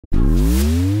everybody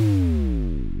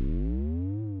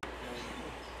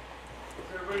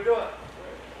doing?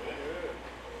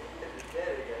 It's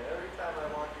dead again. Every time I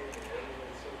walk in,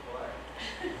 everybody's so quiet.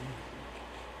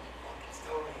 It's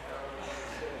Tony. I don't know what to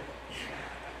say. It's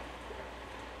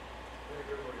been a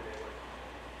good one today.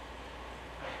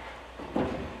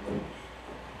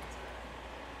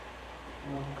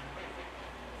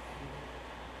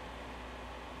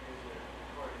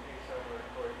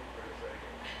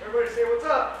 Everybody say what's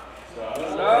up?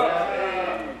 What's up?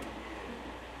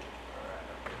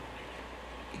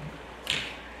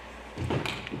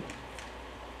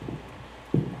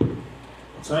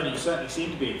 Tony, you certainly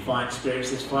seem to be in fine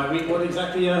spirits this fight week. What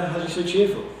exactly has you so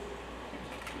cheerful?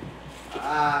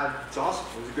 It's awesome.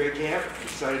 It was a great camp. I'm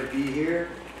excited to be here.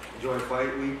 Enjoying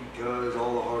fight week because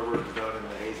all the hard work is done in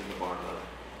the haze and the barn leather.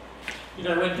 You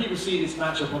know, when people see this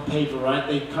matchup on paper, right,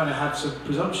 they kind of have some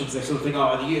presumptions. They sort of think,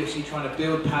 oh, the UFC trying to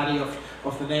build Paddy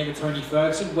off the name of Tony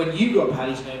Ferguson. When you got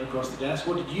Paddy's name across the desk,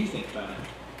 what did you think about him?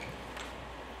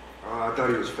 I thought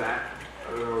he was fat.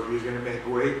 I don't know if he was going to make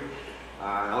weight.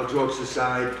 All jokes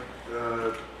aside, you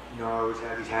know, I always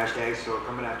have these hashtags, so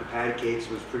coming after Paddy Cakes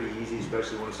was pretty easy,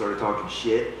 especially when he started talking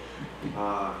shit.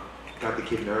 Got the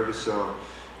kid nervous, so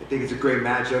I think it's a great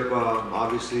matchup.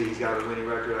 Obviously, he's got a winning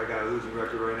record. I got a losing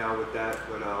record right now with that,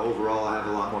 but overall, I have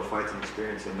a lot more fights and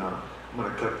experience, and I'm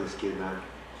going to cut this kid, man.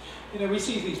 You know, we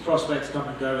see these prospects come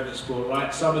and go in this sport,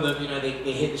 right? Some of them, you know, they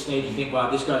hit the stage, you think, wow,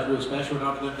 this guy's real special, and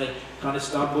other them, they kind of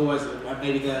stumble, and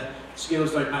maybe their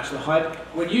skills don't match the hype.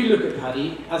 When you look at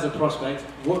Paddy as a prospect,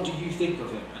 what do you think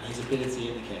of him and his ability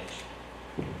in the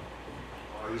cage?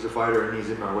 He's a fighter, and he's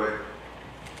in my way. I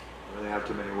don't really have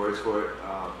too many words for it.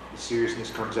 The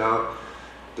seriousness comes out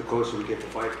the closer we get to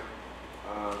fight.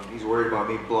 He's worried about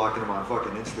me blocking him on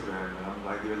fucking Instagram, and I'm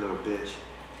like, you're a little bitch.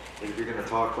 If you're gonna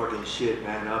talk fucking shit,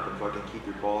 man up and fucking keep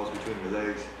your balls between your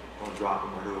legs. Don't drop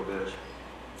him like a little bitch.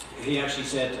 He actually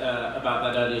said about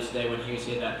that earlier today when he was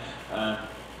here that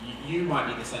you might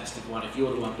be the sensitive one if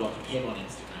you're the one blocking him on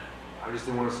Instagram. I just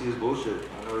didn't want to see his bullshit.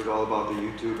 I know he's all about the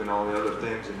YouTube and all the other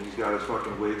things, and he's got his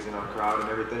fucking wigs and our crowd and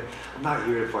everything. I'm not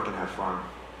here to fucking have fun.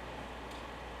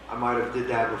 I might have did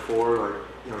that before, like,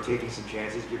 you know, taking some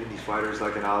chances, giving these fighters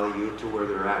like an alley-oop to where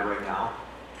they're at right now.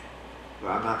 But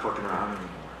I'm not fucking around anymore.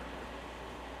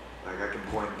 Like, I can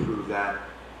point and prove that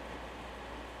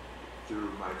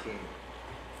through my team.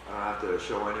 I don't have to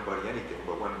show anybody anything,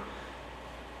 but when,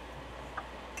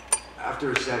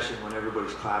 after a session when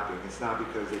everybody's clapping, it's not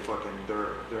because they're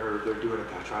doing it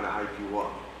to try to hype you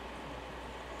up.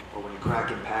 But when you're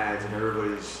cracking pads and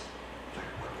everybody's like,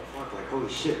 what the fuck, like,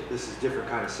 holy shit, this is different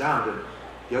kind of sound. And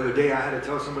the other day I had to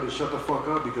tell somebody to shut the fuck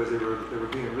up because they were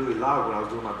being really loud when I was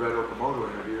doing my Brett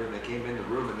Okamoto interview, and they came in the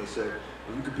room and they said,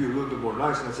 well, you could be a little bit more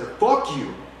nice. And I said, fuck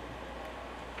you.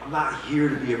 I'm not here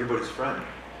to be everybody's friend.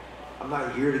 I'm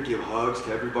not here to give hugs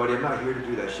to everybody. I'm not here to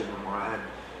do that shit no more. I had,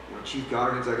 you know, Chief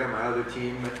Goggins, I got my other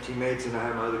teammates, and I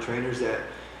have my other trainers that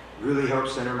really help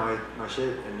center my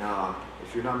shit. And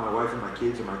if you're not my wife and my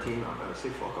kids and my team, I'm gonna say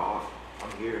fuck off.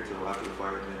 I'm here until after the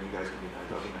fight, and then you guys can be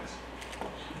nice. I'll be nice.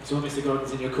 So Mr.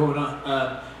 Goggins in your corner.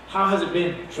 How has it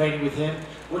been training with him?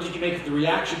 What did you make of the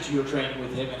reaction to your training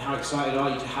with him, and how excited are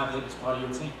you to have him as part of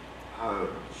your team?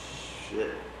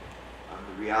 Shit.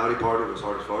 The reality part of it was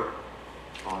hard as fuck.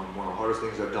 One of the hardest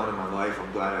things I've done in my life.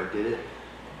 I'm glad I did it.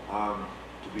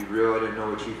 To be real, I didn't know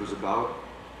what Chief was about.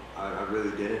 I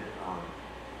really didn't.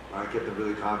 I kept in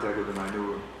really contact with him. I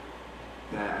knew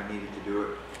that I needed to do it.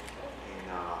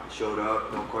 And I showed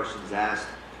up, no questions asked,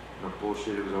 no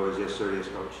bullshit. It was always yes sir, yes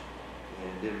coach. And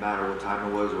it didn't matter what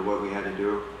time it was or what we had to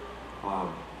do.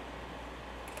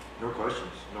 No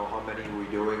questions. No how many are we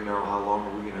doing, no how long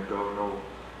are we gonna go, no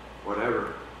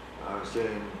whatever. I was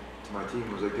saying to my team,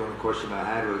 it was like the only question I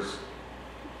had was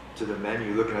to the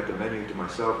menu, looking at the menu to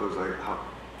myself, it was like,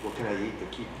 what can I eat to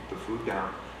keep the food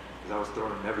down? Because I was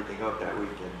throwing everything up that week,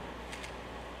 and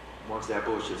once that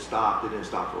bullshit stopped, it didn't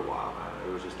stop for a while, man.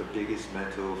 It was just the biggest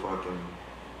mental fucking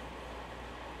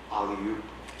alley-oop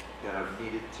that I've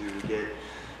needed to get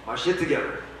my shit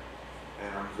together.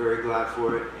 And I'm very glad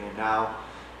for it, and now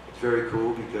it's very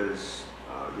cool because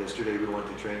yesterday we went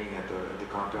to training at the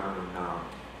compound and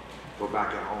go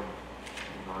back at home.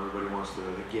 You know, everybody wants to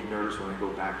get nervous when they go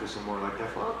back to somewhere like that.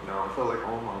 Fuck no, I felt like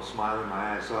home. I was smiling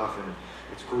my ass off, and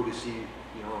it's cool to see,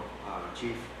 you know,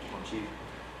 Chief,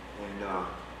 and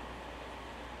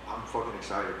I'm fucking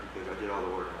excited because I did all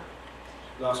the work.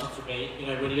 Last one for me. You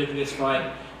know, when you look at this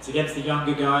fight, it's against the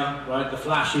younger guy, right? The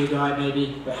flashier guy,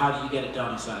 maybe. But how do you get it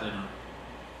done on Saturday night?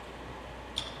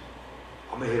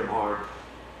 I'm gonna hit him hard.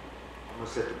 I'm gonna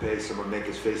set the pace. I'm gonna make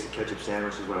his face a ketchup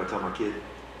sandwich, is what I tell my kid.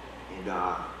 And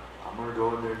I'm I'm gonna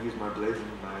go in there and use my blades and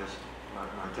my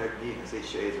technique. I say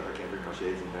shades, but I can't bring my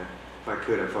shades in there. If I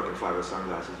could, I'd fucking fly with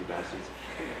sunglasses, you bastards.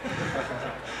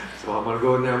 So I'm gonna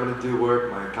go in there, I'm gonna do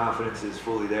work. My confidence is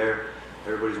fully there.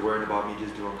 Everybody's worrying about me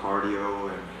just doing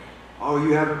cardio and, oh,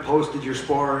 you haven't posted your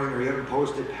sparring or you haven't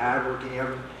posted pad work and you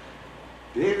haven't,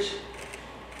 bitch,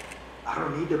 I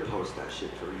don't need to post that shit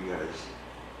for you guys.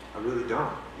 I really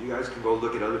don't. You guys can go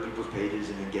look at other people's pages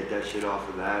and then get that shit off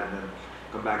of that and then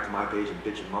come back to my page and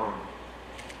bitch and moan.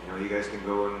 You know, you guys can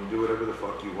go and do whatever the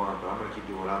fuck you want, but I'm gonna keep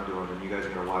doing what I'm doing and you guys are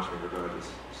gonna watch me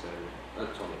regardless.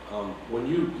 That's funny. When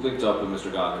you linked up with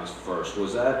Mr. Goggins first,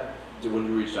 was that, when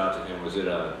you reached out to him, was it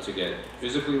to get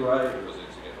physically right, or was it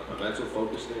to get like a mental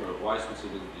focus thing, or why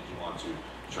specifically did you want to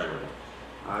train with him?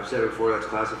 I've said it before, that's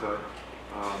classified.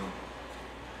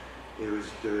 It was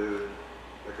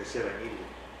like I said, I needed it.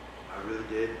 I really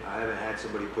did. I haven't had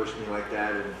somebody push me like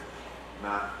that and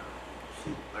not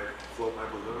like float my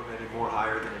balloon any more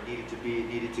higher than it needed to be. It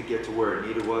needed to get to where it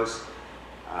needed was.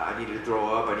 I needed to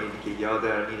throw up, I needed to get yelled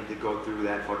at, I needed to go through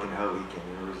that fucking hell weekend.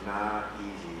 It was not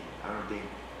easy.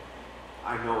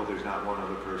 I know there's not one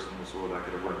other person in this world that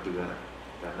could have went through that.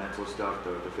 That mental stuff,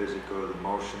 the physical, the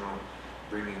emotional,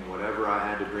 bringing whatever I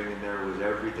had to bring in there was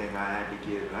everything I had to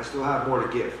give. And I still have more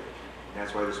to give. And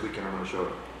that's why this weekend I'm going to show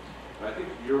it. I think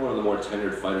you're one of the more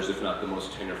tenured fighters, if not the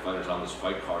most tenured fighters on this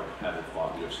fight card, having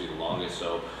fought the UFC the longest.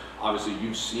 So obviously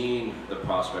you've seen the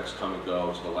prospects come and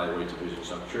go to the lightweight division.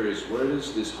 So I'm curious, where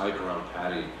does this hype around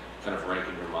Paddy kind of rank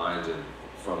in your mind and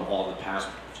from all the past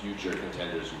future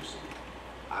contenders you've seen?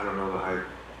 I don't know the hype.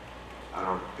 I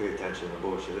don't pay attention to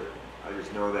bullshit. I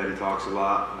just know that he talks a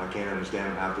lot and I can't understand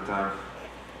him half the time.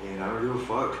 And I don't give a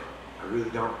fuck. I really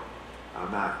don't.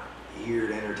 I'm not here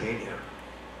to entertain him.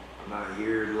 I'm not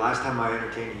here. The last time I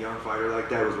entertained a young fighter like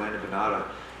that was Landon Venata,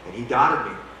 and he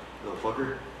dotted me, little fucker.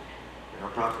 You know,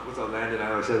 what's up, Landon?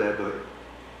 I always said that, but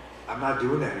I'm not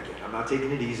doing that again. I'm not taking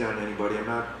it easy on anybody. I'm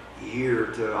not here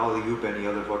to alley-oop any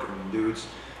other fucking dudes.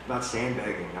 I'm not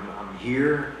sandbagging. I'm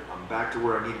here. I'm back to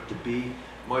where I needed to be.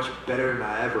 Much better than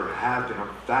I ever have been. I'm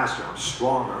faster. I'm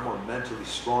stronger. I'm more mentally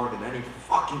strong than any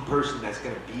fucking person that's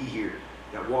gonna be here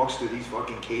that walks through these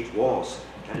fucking cage walls,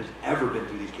 that has ever been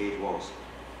through these cage walls.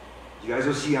 You guys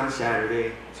will see on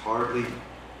Saturday, it's hardly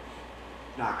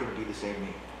not going to be the same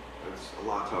me. It's a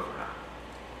lot tougher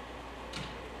now.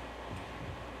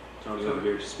 Tony over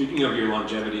here. Speaking of your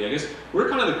longevity, I guess, what are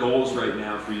kind of the goals right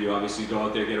now for you? Obviously, go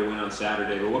out there, get a win on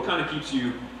Saturday, but what kind of keeps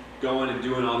you going and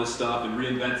doing all this stuff and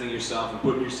reinventing yourself and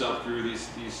putting yourself through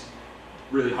these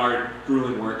really hard,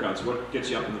 grueling workouts? What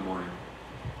gets you up in the morning?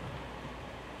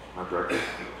 My breakfast.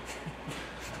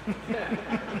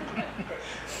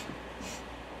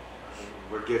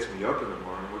 What gets me up in the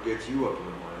morning? What gets you up in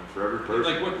the morning? For every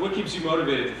person. Like, what keeps you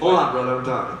motivated to fight? Hold on, brother, I'm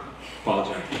talking.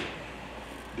 Apologize.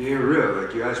 Being real,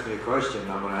 like you asked me a question,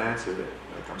 I'm gonna answer it.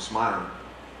 Like I'm smiling,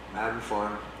 I'm having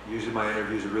fun. Usually my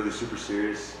interviews are really super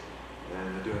serious,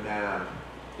 and doing that,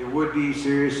 it would be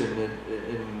serious,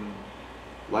 and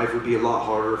life would be a lot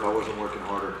harder if I wasn't working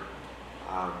harder.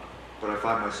 But I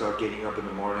find myself getting up in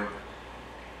the morning,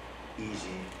 easy,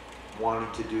 wanting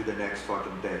to do the next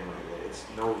fucking thing. Like, it's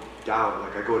no doubt,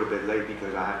 like I go to bed late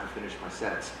because I have to finish my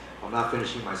sets. If I'm not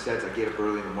finishing my sets, I get up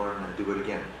early in the morning and I do it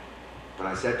again. But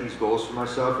I set these goals for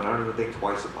myself and I don't even think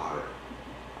twice about it.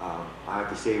 I have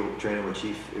to say, training with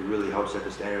Chief, it really helps set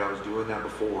the standard. I was doing that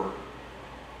before,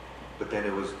 but then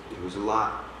it was a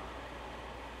lot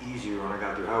easier when I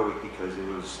got through Hell Week because it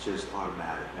was just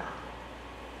automatic now.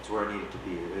 It's where I needed to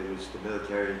be. It was the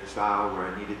military style where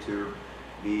I needed to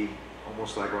be,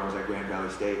 almost like when I was at Grand Valley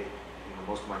State. You know,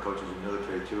 most of my coaches were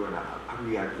military too, and I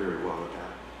react very well with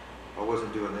that. If I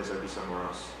wasn't doing this, I'd be somewhere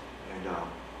else. And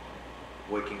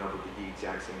waking up with the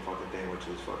exact same fucking thing, which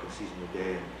was fucking seizing the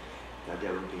day, and that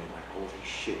devil being like, holy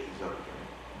shit, he's up again.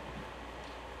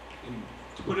 And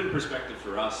to put it in perspective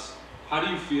for us, how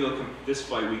do you feel this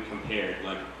fight week compared?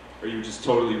 Like, are you just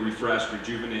totally refreshed,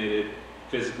 rejuvenated,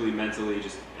 physically, mentally,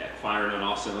 just firing on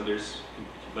all cylinders?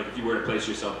 Like if you were to place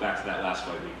yourself back to that last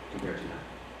fight week compared to now?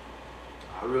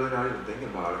 I'm really not even thinking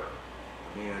about it.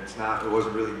 I mean, it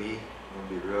wasn't really me, I'm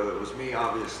gonna be real. It was me,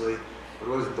 obviously, but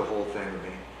it wasn't the whole thing with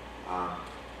me.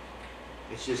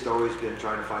 It's just always been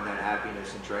trying to find that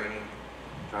happiness in training,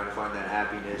 trying to find that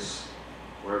happiness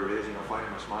wherever it is, you know,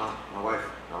 finding my smile. My wife,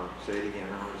 I'll say it again,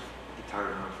 I always get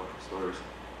tired of her fucking stories.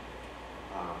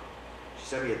 She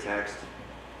sent me a text,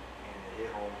 and it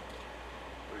hit home,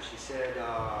 where she said,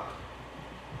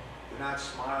 you're not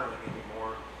smiling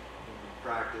anymore in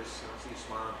practice. I don't see you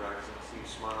smiling in practice. I don't see you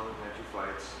smiling at your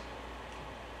fights.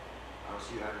 I don't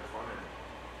see you having fun in it.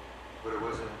 But it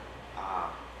wasn't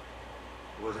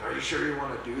It wasn't, are you sure you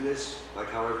want to do this?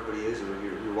 Like how everybody is, or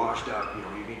you're washed up, you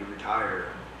know, you need to retire.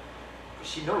 But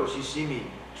she knows, she's seen me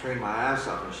train my ass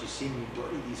off, and she's seen me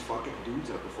bloody these fucking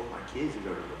dudes up before my kids have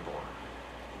ever been born.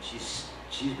 And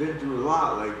she's been through a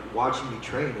lot, like watching me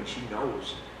train, and she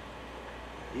knows.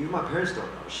 Even my parents don't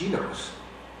know, she knows.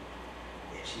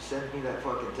 And she sent me that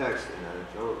fucking text, and I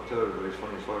tell everybody it's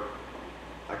funny as fuck.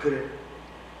 I couldn't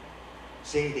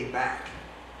say anything back,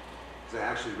 because I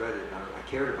actually read it, and I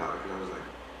cared about it, because I was like,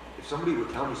 if somebody would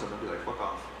tell me something, I'd be like, fuck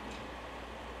off.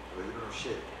 Like, you don't know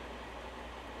shit.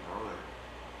 You know, like,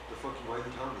 the fuck, why are you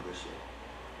telling me this shit?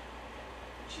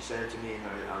 She sent it to me, and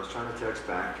I was trying to text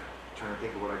back, trying to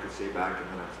think of what I could say back, and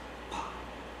then I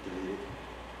delete it.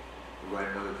 Write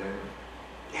another thing.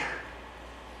 Damn it.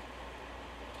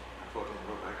 I fucking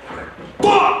wrote back. I'm like,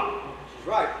 BAM! She's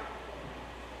right.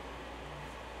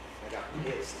 I got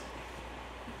pissed.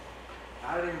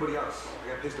 Not at anybody else. I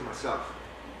got pissed at myself.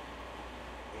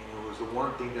 And it was the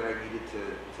one thing that I needed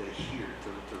to hear,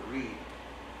 to read.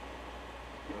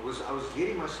 I was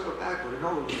getting myself back, but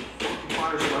no, it was a fucking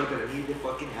fire started that I needed to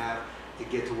fucking have to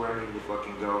get to where I needed to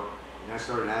fucking go. And I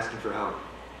started asking for help.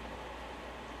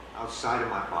 Outside of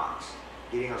my box.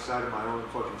 Getting outside of my own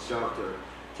fucking self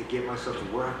to get myself to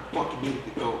where I fucking needed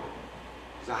to go.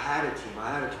 Because I had a team.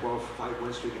 I had a 12-fight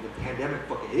win streak, and the pandemic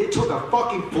it took a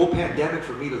fucking full pandemic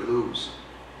for me to lose.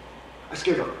 I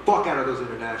scared the fuck out of those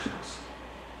internationals.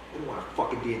 They didn't want to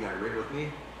fucking be in that ring with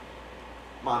me.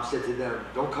 Mom said to them,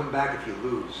 don't come back if you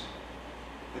lose.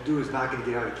 That dude is not going to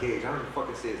get out of the cage. I don't even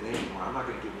fucking say his name anymore. I'm not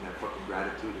going to give him that fucking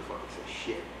gratitude to fucking say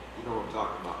shit. You know what I'm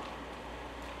talking about.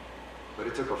 But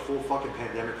it took a full fucking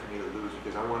pandemic for me to lose,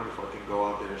 because I wanted to fucking go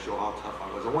out there and show how tough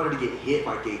I was. I wanted to get hit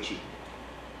by Gaethje.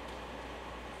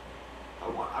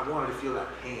 I wanted to feel that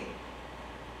pain.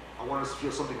 I wanted to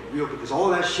feel something real, because all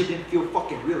that shit didn't feel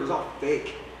fucking real. It was all fake.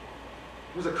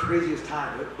 It was the craziest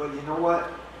time. But you know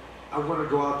what? I wanted to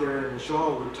go out there and show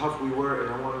how tough we were,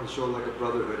 and I wanted to show like a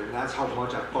brotherhood, and that's how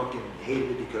much I fucking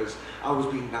hated it, because I was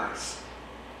being nice.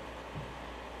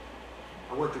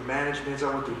 I went through managements,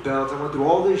 I went through belts, I went through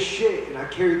all this shit, and I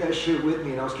carried that shit with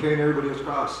me, and I was carrying everybody else's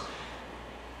cross.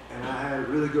 And I had a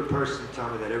really good person tell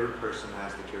me that every person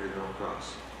has to carry their own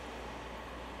cross.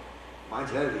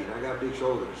 Mine's heavy, and I got big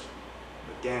shoulders.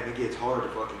 But damn, it gets hard to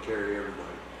fucking carry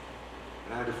everybody.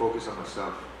 And I had to focus on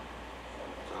myself.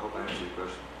 So I hope I answered your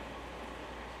question.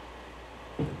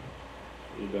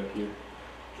 Back here.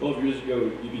 12 years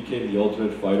ago, you became the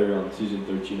Ultimate Fighter on season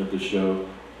 13 of the show.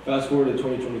 Fast forward to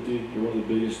 2023, you're one of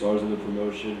the biggest stars in the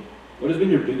promotion. What has been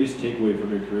your biggest takeaway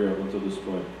from your career up until this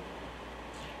point?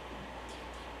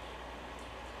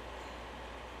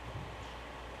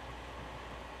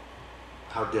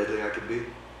 How deadly I can be.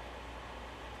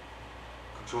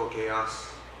 Control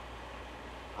chaos.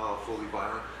 How fully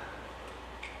violent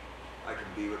I can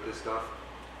be with this stuff.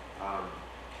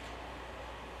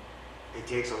 It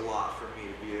takes a lot for me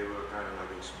to be able to kind of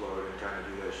like explode and kind of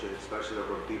do that shit, especially like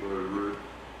when people are rude.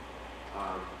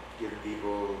 Giving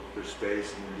people their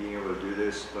space and being able to do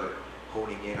this, but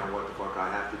honing in on what the fuck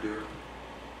I have to do.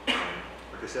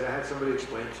 Like I said, I had somebody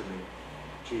explain to me,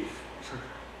 Chief,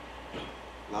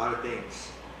 a lot of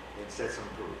things, and set some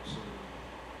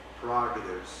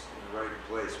prerogatives in the right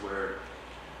place where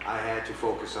I had to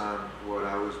focus on what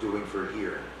I was doing for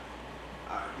here.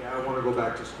 I want to go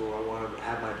back to school.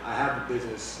 I have a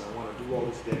business. I want to do all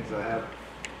these things. I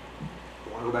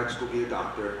want to go back to school, be a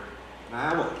doctor. And I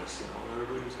have all this, you know.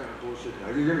 Everybody was kind of bullshit.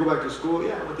 Like, you're going to go back to school?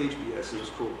 Yeah, I went to HBS. It was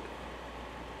cool.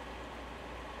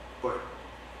 But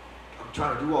I'm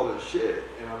trying to do all this shit,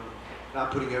 and I'm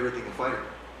not putting everything in fighting.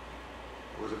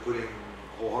 I wasn't putting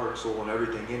whole heart and soul and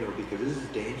everything into it, because this is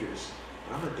dangerous.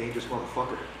 But I'm a dangerous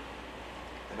motherfucker.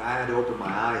 And I had to open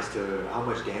my eyes to how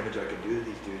much damage I could do to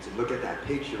these dudes, and look at that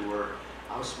picture where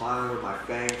I'm smiling with my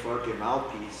fang fucking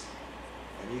mouthpiece,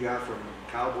 and you got from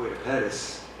Cowboy to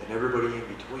Pettis and everybody in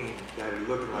between that are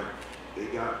looking like they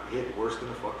got hit worse than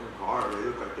a fucking car. They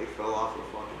look like they fell off a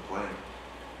fucking plane.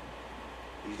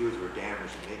 These dudes were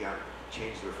damaged, and they got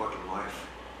changed their fucking life.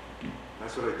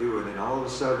 That's what I do, and then all of a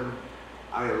sudden,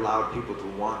 I allowed people to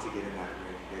want to get in that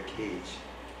ring, that cage.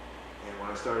 And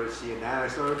when I started seeing that, I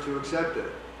started to accept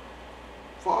it.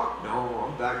 Fuck no,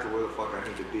 I'm back to where the fuck I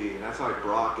need to be. And that's how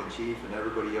Brock and Chief and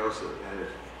everybody else that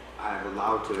I have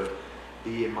allowed to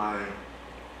be in my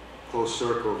close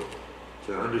circle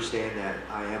to understand that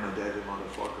I am a deadly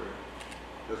motherfucker.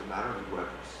 Doesn't matter with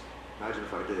weapons. Imagine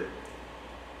if I did.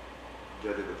 I'm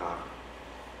deadly without them.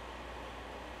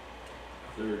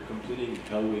 After completing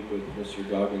Hell Week with Mr.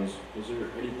 Goggins, was there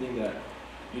anything that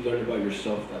you learned about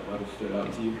yourself that might have stood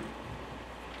out to you?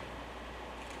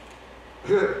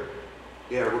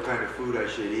 yeah, what kind of food I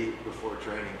should eat before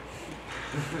training.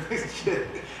 Shit,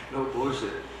 no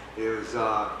bullshit. It was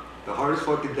the hardest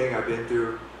fucking thing I've been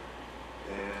through,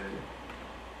 and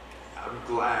I'm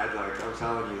glad, like I'm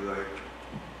telling you, like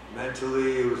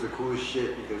mentally it was the coolest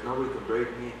shit because nobody could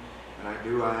break me, and I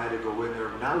knew I had to go in there.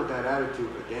 Not with that attitude,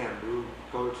 but damn, dude,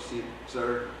 coach,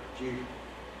 sir, chief,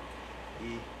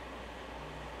 he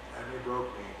broke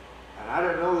me. And I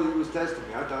didn't know he was testing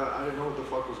me. I didn't know what the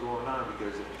fuck was going on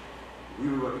because we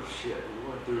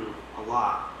went through a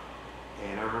lot.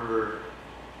 And I remember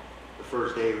the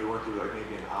first day we went through like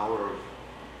maybe an hour of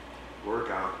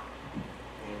workout.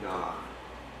 And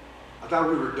I thought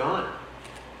we were done.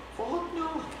 Fuck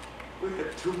no. We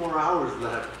had 2 more hours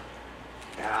left.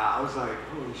 And I was like,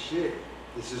 holy shit,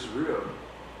 this is real.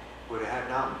 But it had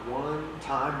not one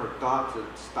time or thought to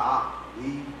stop,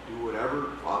 leave, do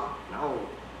whatever. Fuck no.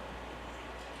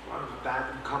 Run to the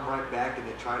bathroom, come right back, and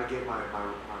then try to get my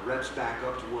reps back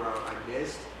up to where I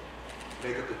missed.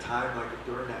 Make up the time like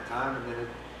during that time, and then it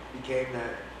became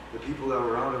that the people that were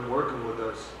around and working with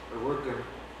us,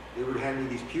 they would hand me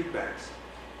these puke bags,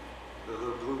 the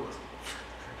little blue ones.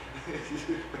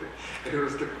 And it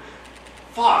was the,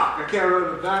 fuck, I can't run to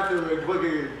the bathroom and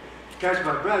fucking catch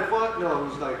my breath. Fuck no, it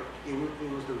was like, it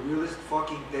was the realest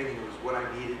fucking thing, and it was what I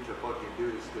needed to fucking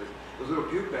do this, because those little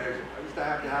puke bags, I used to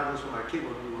have those for my kid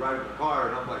when we were riding the car,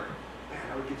 and I'm like, man,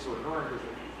 I would get so annoyed, because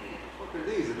like, what the fuck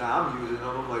are these? And now I'm using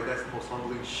them, I'm like, that's the most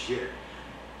humbling shit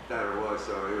that it was.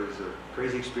 So it was a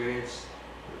crazy experience.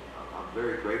 I'm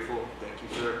very grateful, thank you,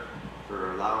 sir,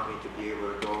 for allowing me to be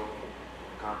able to go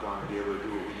and compound and be able to do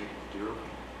what we needed to do.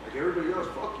 Like everybody else,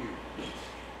 fuck you.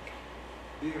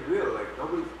 Being real, like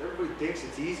everybody thinks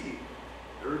it's easy.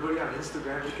 Everybody on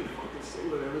Instagram, they can fucking say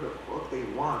whatever the fuck they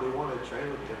want. They want to train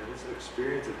with them. It's an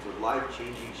experience. It's a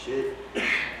life-changing shit. I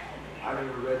haven't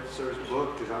even read Sir's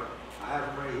book because I have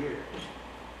him right here.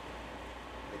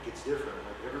 Like, it's different.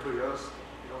 Like, everybody else,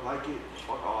 you don't like it,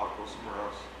 fuck off. Go somewhere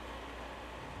else.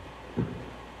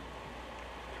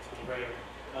 Great.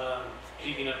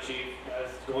 Speaking of Chief,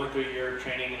 as going through your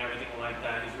training and everything like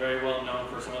that, he's very well known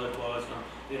for some of the quotes from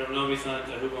 "They don't know me, son"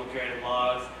 to "Who gonna carry the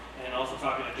logs," and also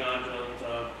talking to John Jones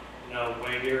of, you know,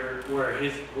 where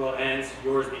his world ends,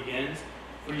 yours begins.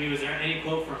 For you, is there any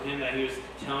quote from him that he was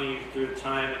telling you through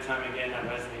time and time again that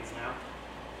resonates now?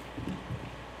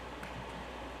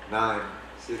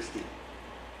 960.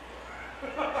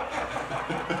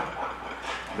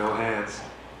 No hands.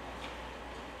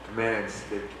 Commands.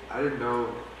 I didn't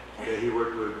know that he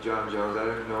worked with John Jones. I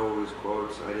didn't know his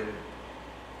quotes. I didn't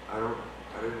know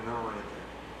anything.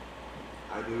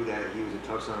 I knew that he was a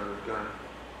tough son of a gun,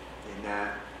 and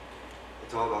that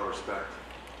it's all about respect.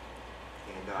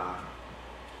 And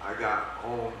I got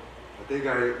home. I think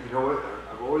you know what?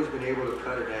 I've always been able to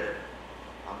cut and edit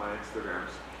on my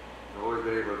Instagrams. I've always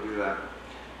been able to do that.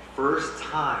 First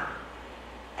time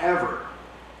ever,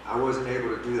 I wasn't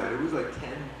able to do that. It was like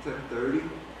 10:30,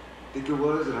 I think it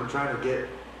was, and I'm trying to get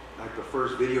like the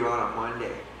first video out on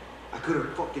Monday. I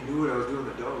couldn't fucking do it. I was doing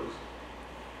the doze.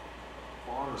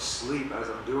 Falling asleep as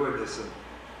I'm doing this, and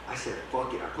I said,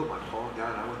 fuck it. I put my phone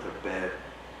down and I went to bed.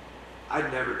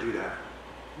 I'd never do that.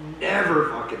 Never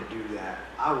fucking do that.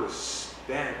 I was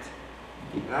spent.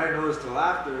 And I didn't know this till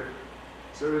after.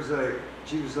 So it was like,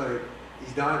 she was like,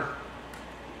 he's done.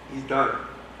 He's done.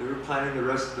 They were planning the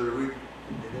rest of the week.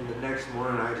 And then the next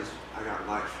morning, I got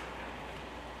life.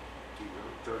 He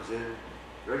turns in,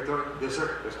 ready, Tony? Yes,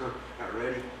 sir. Let's go. Got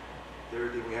ready. Did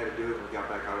everything we had to do, and we got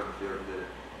back out on the field and did it.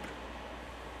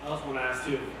 I also want to ask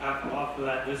too, off of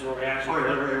that visceral reaction. Oh,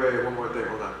 yeah, wait, one more thing.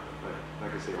 Hold on. I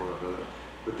can say hold on, brother.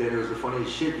 But then it was the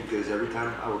funniest shit because every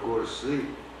time I would go to sleep,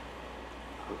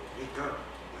 I would wake up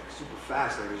like super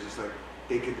fast. Like, it was just like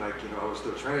thinking like, you know, I was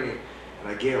still training. And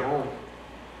I get home,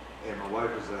 and my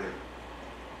wife was like,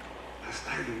 last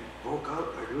night you woke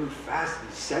up like really fast and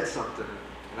you said something.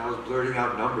 And I was blurting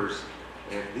out numbers.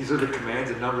 And these are the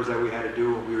commands and numbers that we had to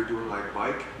do when we were doing like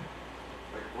bike.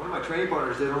 Like one of my training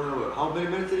partners, they don't know, how many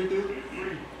minutes did he do?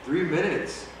 3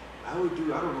 minutes. I would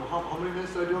do, I don't know, how many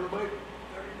minutes did I do on the bike?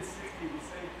 30 to 60, the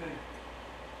same thing.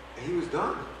 And he was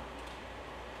done.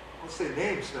 I won't say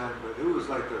names, man, but it was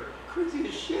like the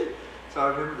craziest shit. So I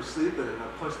remember sleeping and I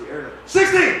punched the air like,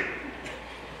 60! Where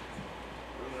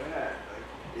was that?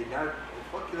 Like,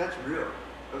 fuck, that's real.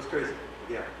 That was crazy.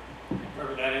 But yeah.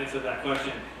 Perfect, that answered that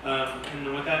question.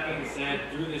 And with that being said,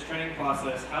 through this training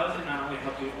process, how has it not only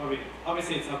helped you,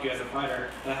 obviously it's helped you as a fighter,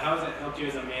 but how has it helped you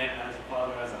as a man, as a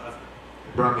father, as a husband?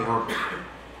 It brought me home.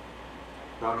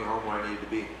 Brought me home where I needed to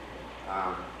be.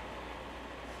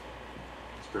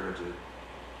 It's pretty much it.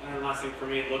 And then last thing for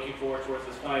me, looking forward towards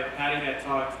this fight. Paddy had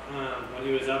talked when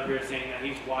he was up here saying that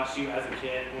he's watched you as a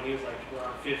kid when he was like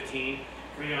around 15.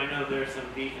 For you, I know there's some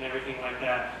beef and everything like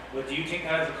that, but do you take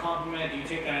that as a compliment? Do you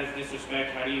take that as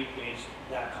disrespect? How do you gauge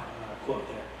that quote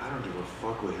there? I don't give a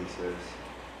fuck what he says.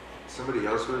 Somebody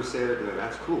else would have said it, but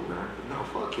that's cool, man. But no,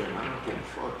 fuck him. I don't give a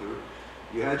fuck, dude.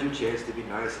 You had your chance to be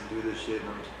nice and do this shit, and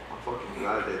I'm fucking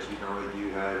glad that you know that you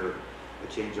had a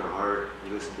change of heart.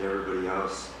 You listened to everybody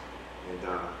else, and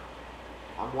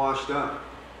I'm washed up.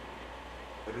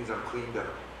 That means I'm cleaned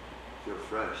up. Feel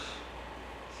fresh.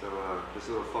 So this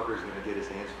little fucker's gonna get his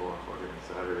hands full on fucking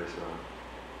Saturday, so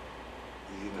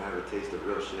he's gonna have a taste of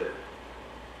real shit.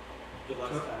 Good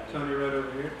luck, Saturday. Tony, right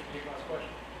over here. Last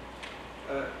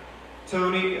question.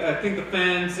 Tony, I think the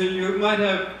fans, you might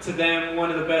have to them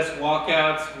one of the best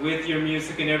walkouts with your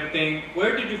music and everything.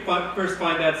 Where did you first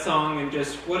find that song, and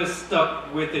just what has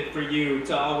stuck with it for you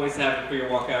to always have it for your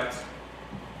walkouts?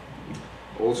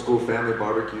 Old school family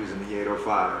barbecues in the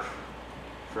 805.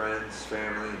 Friends,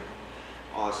 family,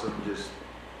 awesome. Just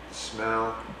the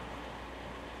smell,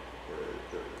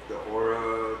 the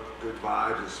aura, good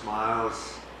vibes, the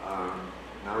smiles.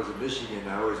 When I was in Michigan,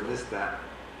 I always missed that.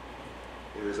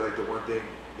 It was like the one thing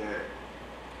that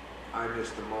I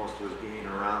missed the most was being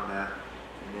around that.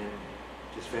 And then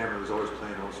just family was always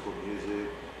playing old school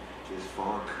music, just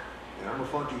funk. And I'm a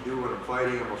funky dude when I'm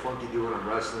fighting, I'm a funky dude when I'm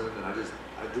wrestling, and I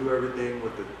do everything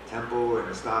with the tempo and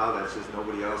the style that's just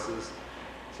nobody else's.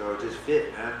 So it just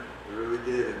fit, man. It really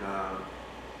did. And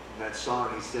in that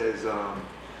song he says,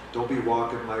 don't be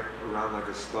walking around like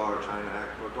a star trying to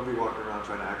act, or don't be walking around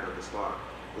trying to act like a star.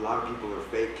 A lot of people are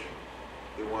fake.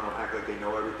 They want to act like they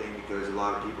know everything because a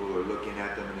lot of people are looking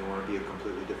at them and they want to be a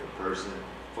completely different person.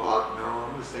 Fuck no,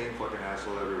 I'm the same fucking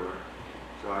asshole everywhere.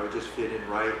 So I would just fit in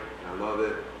right, and I love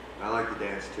it. And I like to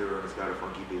dance too, and it's got a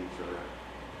funky beat, so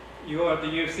yeah. You are the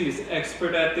UFC's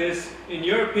expert at this. In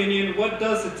your opinion, what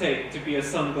does it take to be a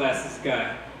sunglasses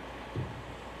guy?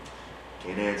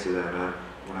 Can't answer that, man.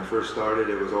 When I first started,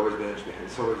 it's always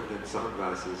been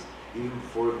sunglasses. Even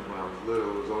before when I was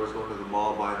little, it was always going to the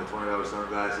mall, buying the $20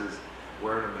 sunglasses,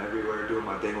 wearing them everywhere, doing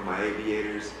my thing with my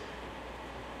aviators,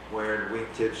 wearing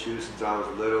wingtip shoes since I was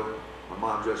little. My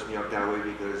mom dressed me up that way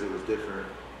because it was different.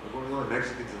 I was one of the only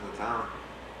Mexicans in the town.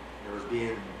 And it was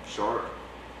being sharp,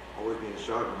 always being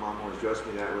sharp. My mom always dressed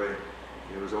me that way.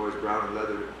 And it was always brown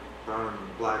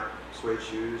and black suede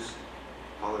shoes,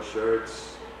 collar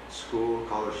shirts, school,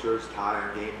 collar shirts, tie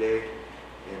on game day.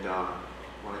 And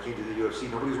when I came to the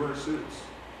UFC, nobody was wearing suits.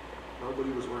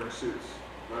 Nobody was wearing suits.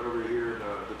 Right over here in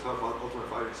the Tough Ultimate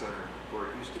Fighting Center, where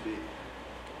it used to be.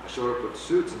 I showed up with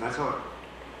suits, and that's how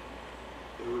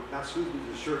not suits,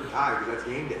 but just shirt and tie, because that's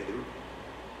game day, dude.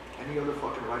 Any other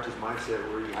fucking righteous mindset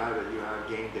where you have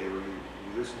game day, where you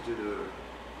listen to the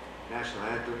national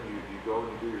anthem, you go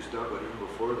and you do your stuff, but even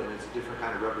before then, it's a different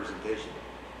kind of representation.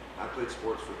 I played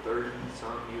sports for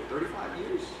 35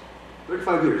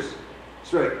 years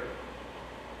straight.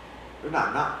 There's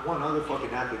not one other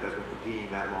fucking athlete that's been competing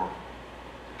that long.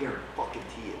 I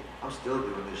guarantee it. I'm still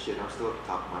doing this shit. I'm still at the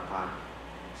top of my prime.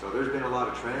 So there's been a lot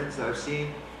of trends that I've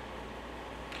seen.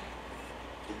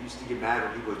 I used to get mad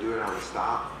when people would do it and I would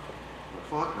stop. But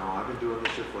fuck no, I've been doing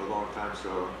this shit for a long time,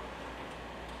 so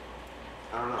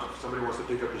I don't know. If somebody wants to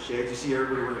pick up the shades, you see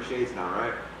everybody wearing shades now,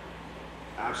 right?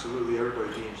 Absolutely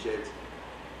everybody's being shades.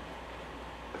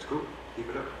 That's cool. Keep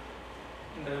it up.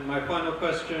 And then my final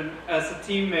question, as a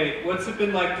teammate, what's it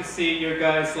been like to see your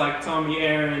guys like Tommy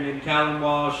Aaron and Callum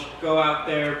Walsh go out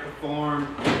there,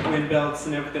 perform, win belts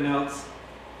and everything else?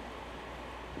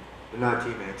 They're not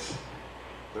teammates.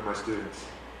 They're my students.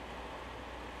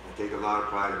 I take a lot of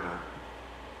pride in that.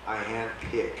 I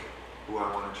handpick who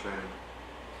I want to train.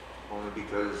 Only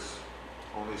because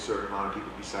only a certain amount of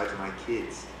people besides my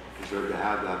kids deserve to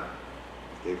have that.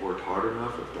 If they've worked hard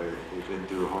enough, if they've been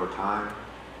through a hard time,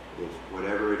 if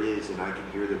whatever it is, and I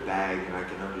can hear the bag and I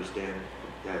can understand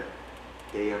that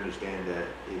they understand that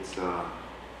it's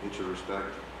mutual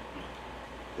respect,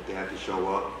 that they have to show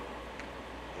up.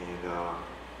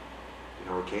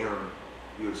 And Caleb,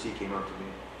 UFC came up to me,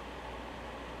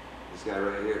 this guy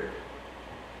right here,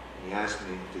 and he asked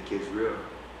me if the kid's real.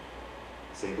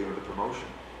 Same thing with the promotion.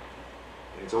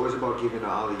 And it's always about giving an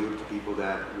alley-oop to people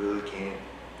that really can't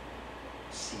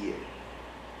see it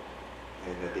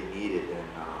and that they need it. And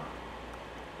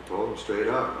I told him straight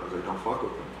up, I was like, don't fuck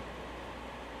with him.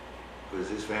 Because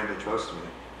his family trusts me.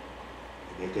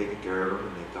 And they've taken care of him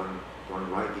and they've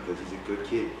done right because he's a good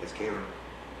kid. That's Caleb.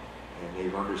 And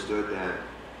they've understood that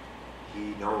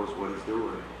he knows what he's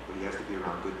doing, but he has to be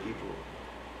around good people.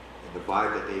 And the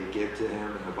vibe that they give to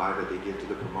him and the vibe that they give to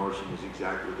the promotion is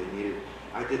exactly what they needed.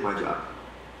 I did my job.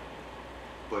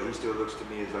 but he still looks to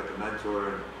me as like a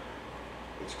mentor, and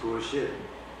it's cool as shit.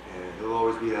 And he'll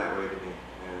always be that way to me.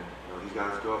 And you know, he's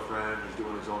got his girlfriend, he's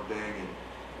doing his own thing, and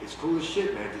it's cool as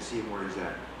shit, man, to see him where he's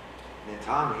at. And then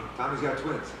Tommy's got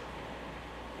twins.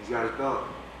 He's got his belt.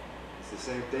 It's the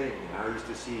same thing. And I used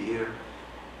to see him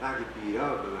not get beat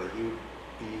up, but like he would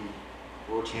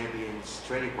be world champions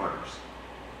training partners.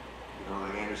 You know,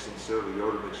 like Anderson Silva,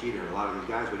 Yoda Machida, and a lot of these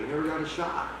guys, but he never got a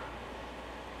shot.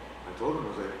 I told him, I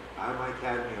was like, out of my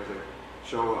academy, I was like,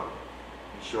 show up.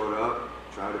 He showed up,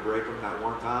 tried to break him that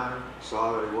one time,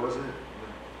 saw that he wasn't, and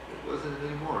it wasn't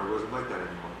anymore. It wasn't like that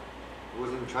anymore. He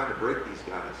wasn't even trying to break these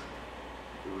guys.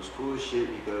 It was cool as shit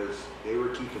because they were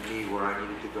keeping me where I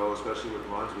needed to go, especially with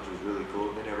runs, which was really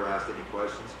cool. They never asked any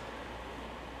questions.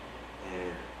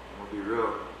 And I'm gonna be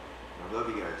real, I love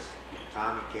you guys.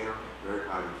 Tommy, Cam, very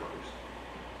proud of you fuckers.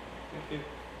 Thank you.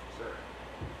 Sir.